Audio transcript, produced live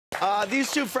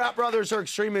These two frat brothers are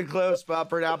extremely close, but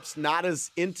perhaps not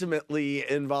as intimately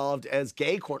involved as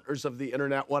gay corners of the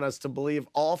internet want us to believe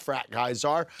all frat guys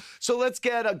are. So let's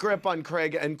get a grip on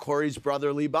Craig and Kory's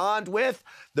brotherly bond with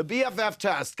the BFF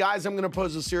test. Guys, I'm going to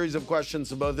pose a series of questions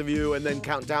to both of you and then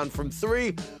count down from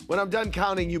 3. When I'm done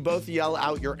counting, you both yell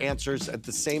out your answers at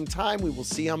the same time. We will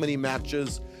see how many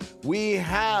matches we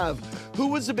have. Who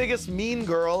was the biggest mean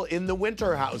girl in the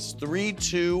Winter House? 3,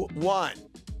 2, 1.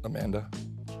 Amanda.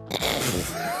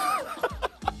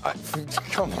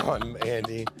 Come on,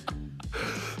 Andy.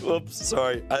 Oops,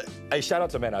 sorry. I shout out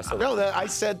to Amanda. I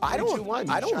said 3, 2, 1.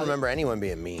 I don't remember anyone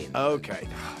being mean. Okay.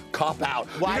 Cop out.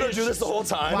 Why You're is gonna do this the whole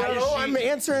time? I'm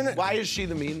answering it. Why is she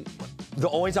the mean? The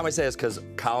only time I say it is because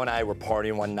Kyle and I were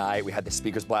partying one night. We had the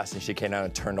speakers blasting. She came down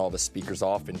and turned all the speakers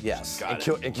off. And Yes. and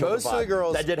killed Most of the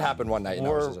girls that did happen one night.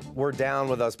 were down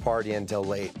with us partying until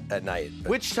late at night.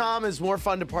 Which Tom is more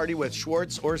fun to party with,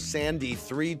 Schwartz or Sandy?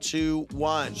 3, 2,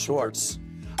 1. Schwartz.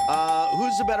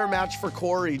 Who's a better match for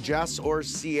Kory, Jess or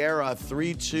Ciara?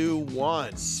 3, 2,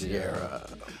 1. Ciara.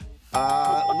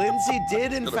 Lindsay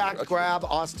did, in fact, grab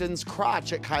Austin's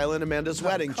crotch at Kyle and Amanda's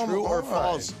wedding. True or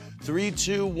false? 3,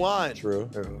 2, 1. True.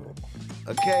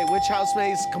 Okay, which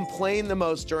housemates complained the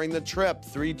most during the trip?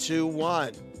 3, 2,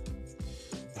 1.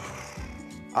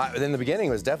 In the beginning,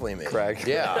 it was definitely me. Craig.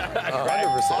 Yeah,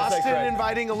 100%. Austin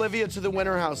inviting Olivia to the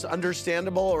Winter House.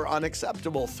 Understandable or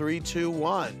unacceptable? 3, 2,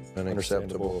 1.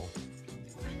 Unacceptable.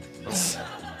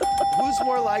 Who's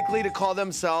more likely to call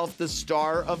themselves the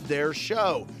star of their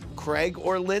show? Craig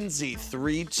or Lindsay?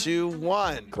 3, 2,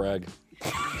 1. Craig.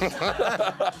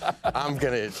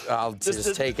 I'll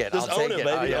just take it. Just I'll own take it, it.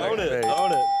 baby. Oh, yeah, Own it. great.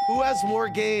 Own it. Who has more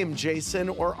game, Jason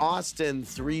or Austin?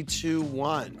 3, 2,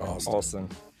 1. Austin.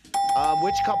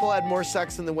 Which couple had more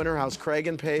sex in the Winter House, Craig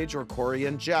and Paige or Kory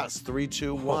and Jess? 3,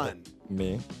 2, 1.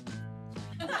 Me.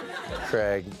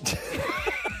 Craig.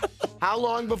 How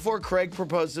long before Craig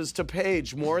proposes to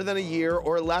Paige? More than a year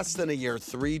or less than a year?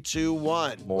 3, 2,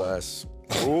 1. Less.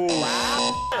 Ooh.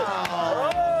 Wow.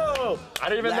 Oh, I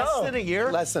didn't even know. Less than a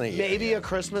year? Less than a year. Maybe a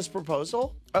Christmas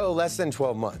proposal? Oh, less than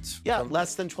 12 months. Yeah,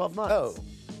 less than 12 months. Oh,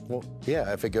 well,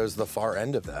 yeah, if it goes the far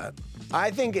end of that.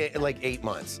 I think like 8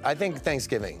 months. I think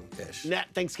Thanksgiving-ish.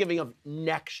 Thanksgiving of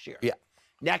next year. Yeah.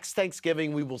 Next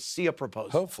Thanksgiving, we will see a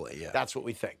proposal. Hopefully, yeah. That's what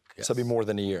we think. So it'll be more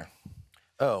than a year.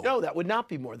 Oh. No, that would not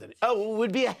be more than. Oh, it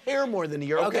would be a hair more than a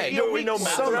year. Okay, we no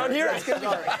math around here. It's gonna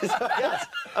be Yes.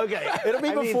 Okay. It'll be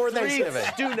before 3 Thanksgiving.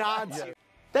 do nots. Yeah.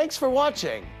 Thanks for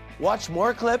watching. Watch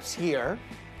more clips here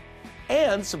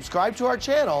and subscribe to our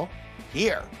channel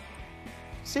here.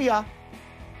 See ya.